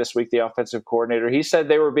media this week, the offensive coordinator. He said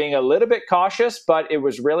they were being a little bit cautious, but it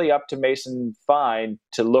was really up to Mason Fine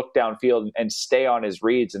to look downfield and stay on his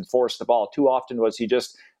reads and force the ball. Too often was he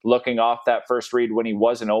just looking off that first read when he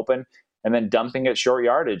wasn't open and then dumping it short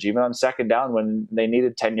yardage. Even on second down when they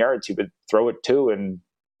needed 10 yards, he would throw it 2 and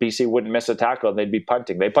BC wouldn't miss a tackle and they'd be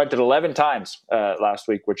punting. They punted 11 times last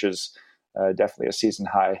week, which is definitely a season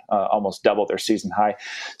high, almost double their season high.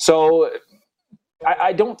 So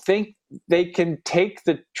I don't think they can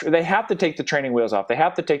they have to take the training wheels off. They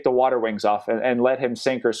have to take the water wings off and let him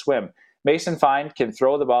sink or swim. Mason Fine can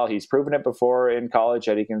throw the ball. He's proven it before in college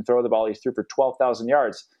that he can throw the ball. He threw for 12,000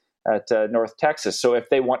 yards at North Texas. So if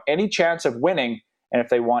they want any chance of winning, And if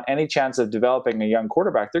they want any chance of developing a young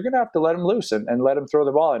quarterback, they're going to have to let him loose and let him throw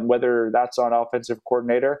the ball. And whether that's on offensive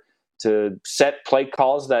coordinator to set play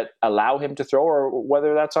calls that allow him to throw, or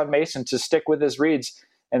whether that's on Mason to stick with his reads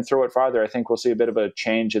and throw it farther, I think we'll see a bit of a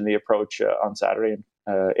change in the approach on Saturday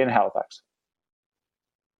in Halifax.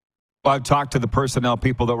 Well, I've talked to the personnel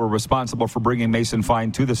people that were responsible for bringing Mason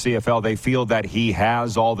Fine to the CFL. They feel that he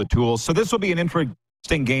has all the tools. So this will be an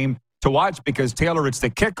interesting game to watch because, Taylor, it's the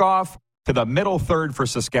kickoff to the middle third for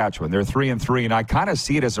Saskatchewan. They're 3-3, and I kind of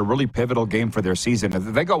see it as a really pivotal game for their season. If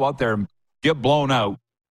they go out there and get blown out,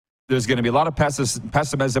 there's going to be a lot of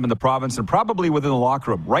pessimism in the province and probably within the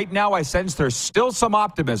locker room. Right now, I sense there's still some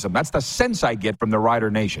optimism. That's the sense I get from the Rider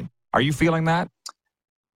Nation. Are you feeling that?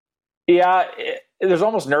 Yeah, there's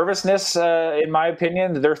almost nervousness, in my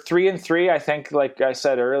opinion. They're 3-3. I think, like I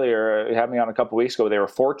said earlier, it had me on a couple weeks ago. They were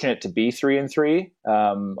fortunate to be 3-3.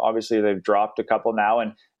 Obviously, they've dropped a couple now,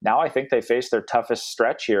 and now I think they face their toughest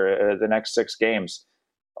stretch here, the next 6 games.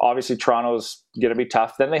 Obviously, Toronto's going to be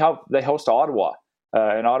tough. Then they host Ottawa.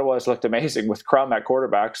 And Ottawa has looked amazing with Crum at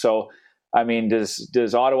quarterback. So, I mean,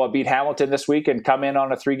 does Ottawa beat Hamilton this week and come in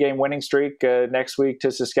on a 3-game winning streak next week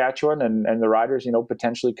to Saskatchewan? And the Riders,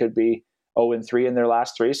 potentially could be 0-3 in their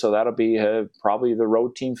last 3. So that'll be probably the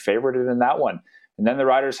road team favorite in that one. And then the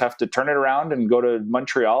Riders have to turn it around and go to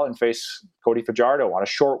Montreal and face Cody Fajardo on a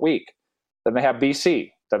short week. Then they have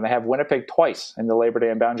BC. Then they have Winnipeg twice in the Labor Day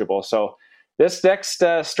and Boundary Bowl. So this next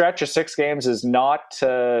stretch of 6 games is not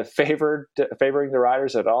favoring the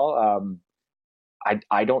Riders at all.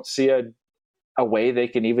 I don't see a way they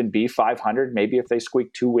can even be 500. Maybe if they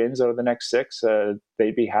squeak 2 wins out of the next 6,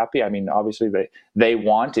 they'd be happy. I mean, obviously they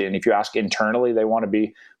want it, and if you ask internally, they want to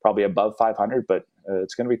be probably above 500. But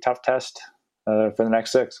it's going to be a tough test for the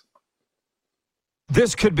next 6.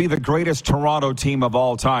 This could be the greatest Toronto team of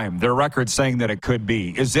all time. Their record's saying that it could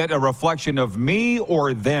be. Is it a reflection of me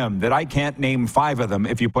or them that I can't name 5 of them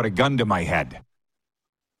if you put a gun to my head?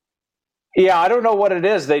 Yeah, I don't know what it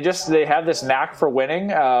is. They have this knack for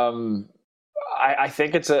winning. I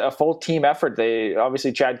think it's a full team effort.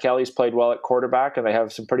 Obviously Chad Kelly's played well at quarterback, and they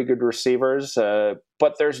have some pretty good receivers.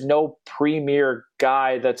 But there's no premier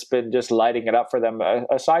guy that's been just lighting it up for them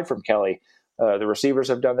aside from Kelly. The receivers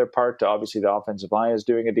have done their part. Obviously, the offensive line is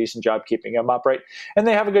doing a decent job keeping them upright. And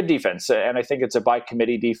they have a good defense. And I think it's a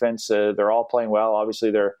by-committee defense. They're all playing well.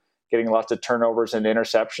 Obviously, they're getting lots of turnovers and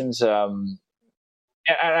interceptions. And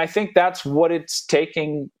I think that's what it's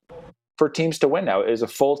taking for teams to win now, is a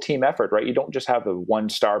full team effort, right? You don't just have a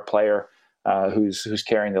one-star player who's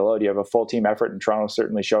carrying the load. You have a full team effort, and Toronto's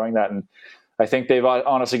certainly showing that. And I think they've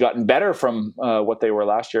honestly gotten better from what they were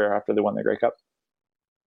last year after they won the Grey Cup.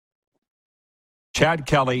 Chad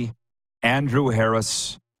Kelly, Andrew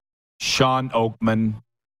Harris, Sean Oakman.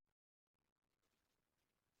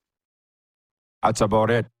 That's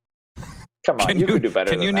about it. Come on, you could do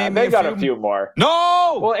better than that. They got a few more.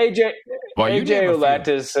 No! Well, AJ Ouellette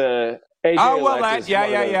is... Ouellette,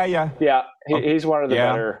 yeah. He's one of the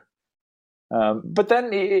better... but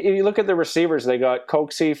then if you look at the receivers, they got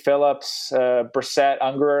Coxie, Phillips, Brissett,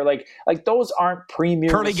 Ungerer. Like those aren't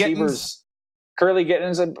premier receivers. Curly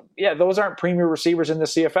Gittins, and those aren't premier receivers in the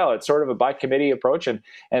CFL. It's sort of a by-committee approach, and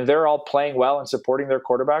they're all playing well and supporting their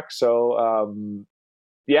quarterback. So,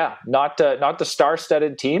 not the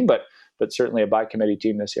star-studded team, but certainly a by-committee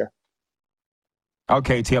team this year.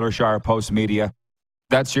 Okay, Taylor Shire, Post Media.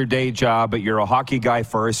 That's your day job, but you're a hockey guy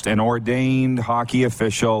first, an ordained hockey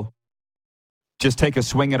official. Just take a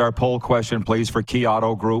swing at our poll question, please, for Key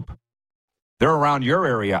Auto Group. They're around your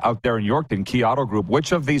area out there in Yorkton, Key Auto Group.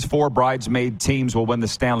 Which of these 4 bridesmaid teams will win the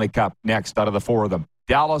Stanley Cup next out of the 4 of them?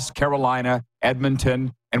 Dallas, Carolina,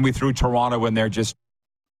 Edmonton, and we threw Toronto in there just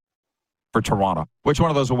for Toronto. Which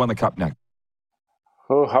one of those will win the Cup next?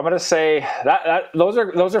 Oh, I'm going to say that those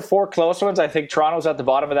are 4 close ones. I think Toronto's at the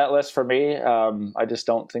bottom of that list for me. I just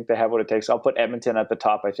don't think they have what it takes. I'll put Edmonton at the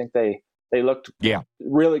top. I think they looked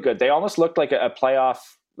really good. They almost looked like a playoff,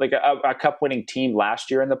 like a cup-winning team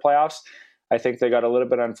last year in the playoffs. I think they got a little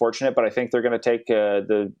bit unfortunate, but I think they're going to take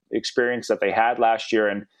the experience that they had last year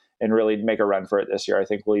and really make a run for it this year. I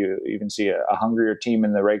think we'll even see a hungrier team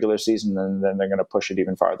in the regular season, and then they're going to push it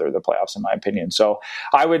even farther, the playoffs, in my opinion. So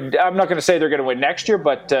I'm not going to say they're going to win next year,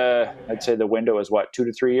 but I'd say the window is 2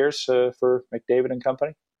 to 3 years for McDavid and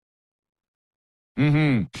company.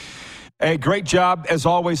 Mm-hmm. Hey, great job. As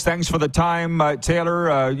always, thanks for the time,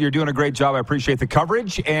 Taylor. You're doing a great job. I appreciate the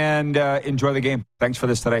coverage, and enjoy the game. Thanks for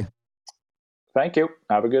this today. Thank you.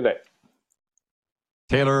 Have a good day.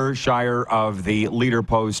 Taylor Shire of the Leader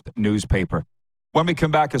Post newspaper. When we come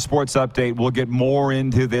back, a sports update, we'll get more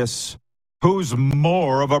into this. Who's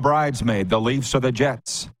more of a bridesmaid, the Leafs or the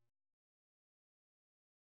Jets?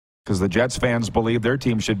 because the Jets fans believe their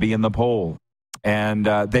team should be in the poll. And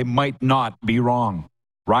they might not be wrong.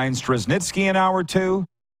 Ryan Strzelnicki in hour 2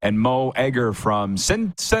 and Mo Egger from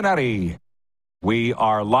Cincinnati. We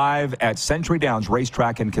are live at Century Downs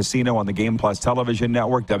Racetrack and Casino on the Game Plus Television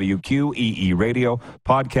Network, WQEE Radio,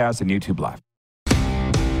 podcast, and YouTube Live.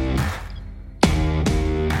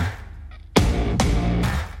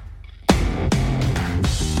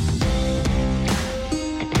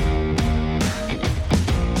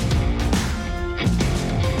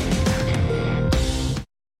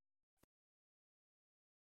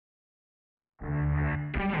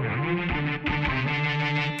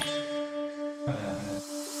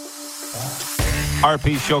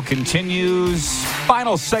 RP Show continues.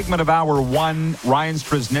 Final segment of Hour 1. Ryan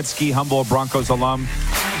Strzelnicki, Humboldt Broncos alum,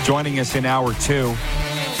 joining us in Hour 2.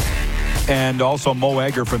 And also Mo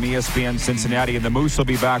Egger from ESPN Cincinnati. And the Moose will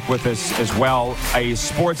be back with us as well. A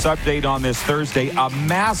sports update on this Thursday. A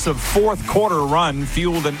massive fourth quarter run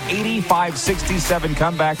fueled an 85-67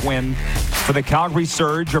 comeback win for the Calgary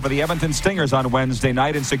Surge over the Edmonton Stingers on Wednesday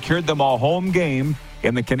night and secured them a home game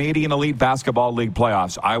in the Canadian Elite Basketball League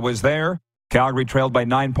playoffs. I was there. Calgary trailed by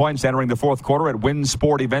 9 points entering the fourth quarter at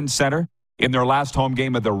Winsport Event Center in their last home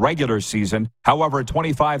game of the regular season. However, a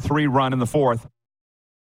 25-3 run in the fourth,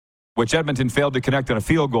 which Edmonton failed to connect on a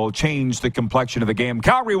field goal, changed the complexion of the game.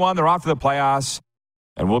 Calgary won. They're off to the playoffs,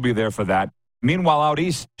 and we'll be there for that. Meanwhile, out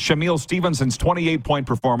east, Shamil Stevenson's 28-point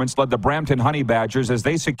performance led the Brampton Honey Badgers as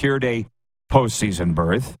they secured a postseason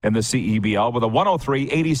berth in the CEBL with a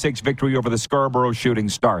 103-86 victory over the Scarborough Shooting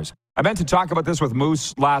Stars. I meant to talk about this with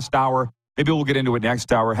Moose last hour. Maybe we'll get into it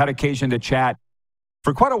next hour. Had occasion to chat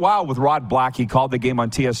for quite a while with Rod Black. He called the game on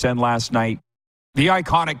TSN last night. The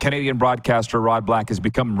iconic Canadian broadcaster Rod Black has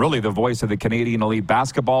become really the voice of the Canadian Elite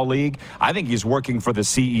Basketball League. I think he's working for the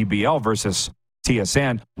CEBL versus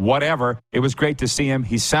TSN. Whatever. It was great to see him.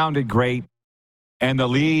 He sounded great. And the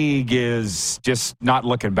league is just not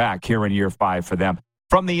looking back here in year 5 for them.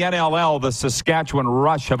 From the NLL, the Saskatchewan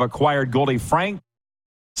Rush have acquired goalie Frank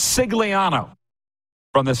Sigliano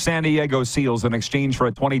from the San Diego Seals in exchange for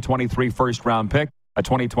a 2023 first-round pick, a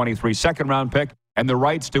 2023 second-round pick, and the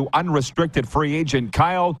rights to unrestricted free agent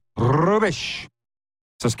Kyle Rubisch.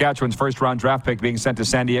 Saskatchewan's first-round draft pick being sent to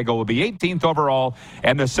San Diego will be 18th overall,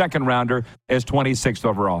 and the second-rounder is 26th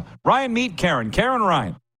overall. Ryan, meet Karen. Karen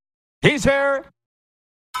Ryan. He's here.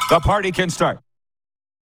 The party can start.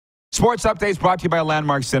 Sports Updates brought to you by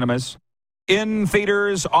Landmark Cinemas. In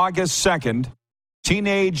theaters August 2nd,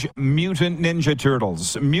 Teenage Mutant Ninja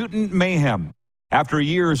Turtles, Mutant Mayhem. After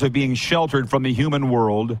years of being sheltered from the human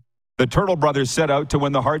world, the Turtle Brothers set out to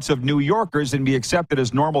win the hearts of New Yorkers and be accepted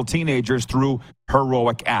as normal teenagers through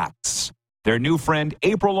heroic acts. Their new friend,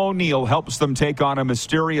 April O'Neil, helps them take on a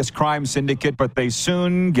mysterious crime syndicate, but they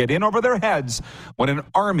soon get in over their heads when an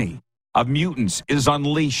army of mutants is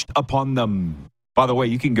unleashed upon them. By the way,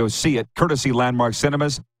 you can go see it, courtesy Landmark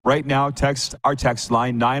Cinemas. Right now, text our text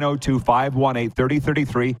line,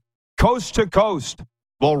 902-518-3033. Coast to Coast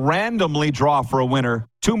will randomly draw for a winner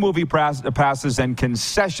 2 movie passes and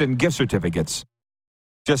concession gift certificates.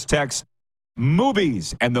 Just text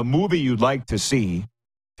movies and the movie you'd like to see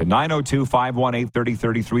to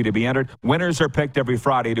 902-518-3033 to be entered. Winners are picked every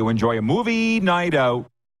Friday to enjoy a movie night out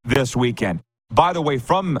this weekend. By the way,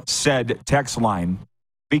 from said text line,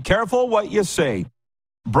 be careful what you say.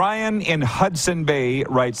 Brian in Hudson Bay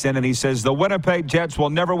writes in and he says, the Winnipeg Jets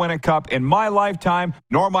will never win a cup in my lifetime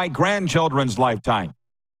nor my grandchildren's lifetime.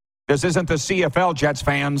 This isn't the CFL, Jets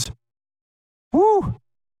fans. Woo!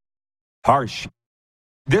 Harsh.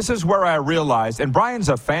 This is where I realized, and Brian's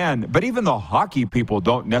a fan, but even the hockey people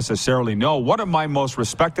don't necessarily know. One of my most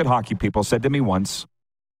respected hockey people said to me once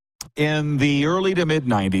in the early to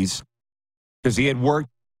mid-90s, because he had worked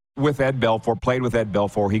with Ed Belfour, played with Ed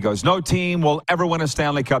Belfour. He goes, no team will ever win a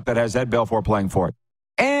Stanley Cup that has Ed Belfour playing for it.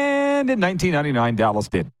 And in 1999, Dallas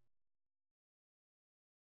did.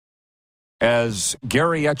 As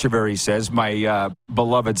Gary Echeverry says, my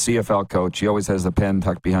beloved CFL coach, he always has the pen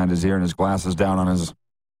tucked behind his ear and his glasses down on his...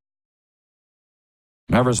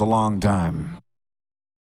 Never's a long time.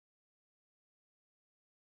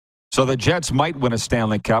 So the Jets might win a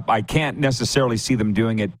Stanley Cup. I can't necessarily see them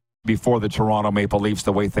doing it before the Toronto Maple Leafs,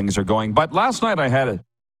 the way things are going. But last night I had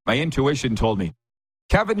my intuition told me,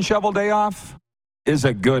 Kevin Shoveldayoff is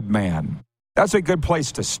a good man. That's a good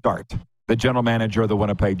place to start. The general manager of the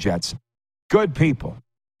Winnipeg Jets. Good people.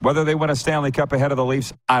 Whether they win a Stanley Cup ahead of the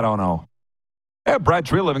Leafs, I don't know. Yeah, Brad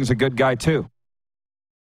Treliving's a good guy too.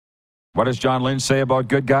 What does John Lynch say about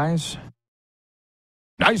good guys?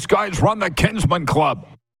 Nice guys run the Kinsman Club.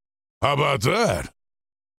 How about that?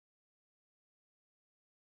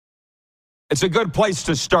 It's a good place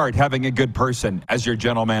to start, having a good person as your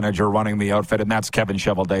general manager running the outfit, and that's Kevin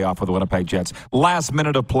Cheveldayoff with the Winnipeg Jets. Last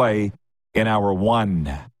minute of play in hour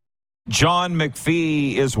one. John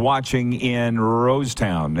McPhee is watching in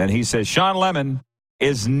Rosetown, and he says Sean Lemon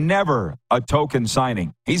is never a token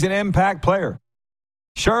signing. He's an impact player.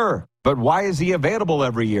 Sure, but why is he available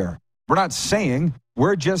every year? We're not saying,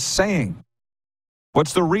 we're just saying.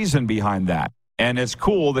 What's the reason behind that? And it's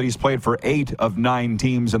cool that he's played for 8 of 9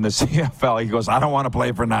 teams in the CFL. He goes, I don't want to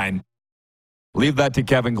play for 9. Leave that to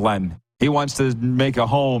Kevin Glenn. He wants to make a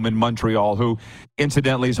home in Montreal, who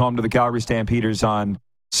incidentally is home to the Calgary Stampeders on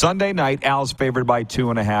Sunday night. Al's favored by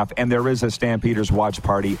 2.5, and there is a Stampeders watch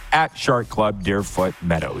party at Shark Club, Deerfoot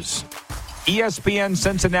Meadows. ESPN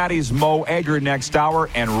Cincinnati's Mo Egger next hour,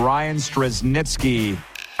 and Ryan Stresnitsky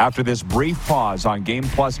after this brief pause on Game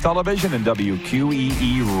Plus Television and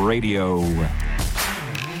WQEE Radio.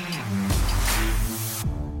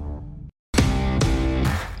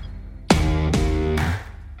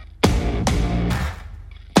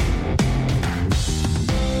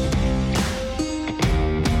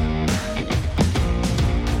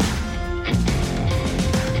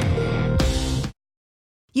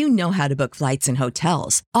 You know how to book flights and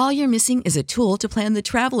hotels. All you're missing is a tool to plan the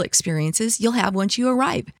travel experiences you'll have once you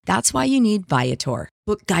arrive. That's why you need Viator.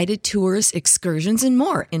 Book guided tours, excursions, and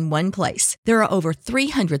more in one place. There are over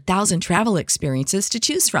 300,000 travel experiences to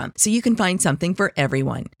choose from, so you can find something for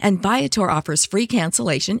everyone. And Viator offers free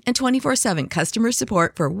cancellation and 24/7 customer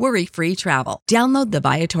support for worry-free travel. Download the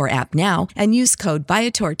Viator app now and use code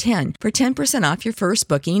Viator10 for 10% off your first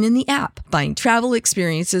booking in the app. Find travel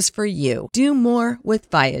experiences for you. Do more with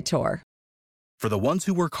Viator. For the ones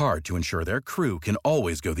who work hard to ensure their crew can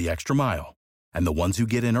always go the extra mile, and the ones who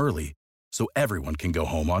get in early so everyone can go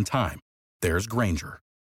home on time, there's Grainger,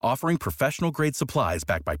 offering professional-grade supplies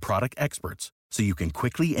backed by product experts so you can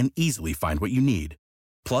quickly and easily find what you need.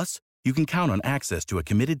 Plus, you can count on access to a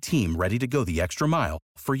committed team ready to go the extra mile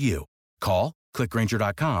for you. Call, click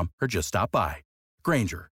Grainger.com, or just stop by.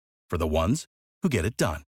 Grainger, for the ones who get it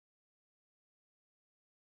done.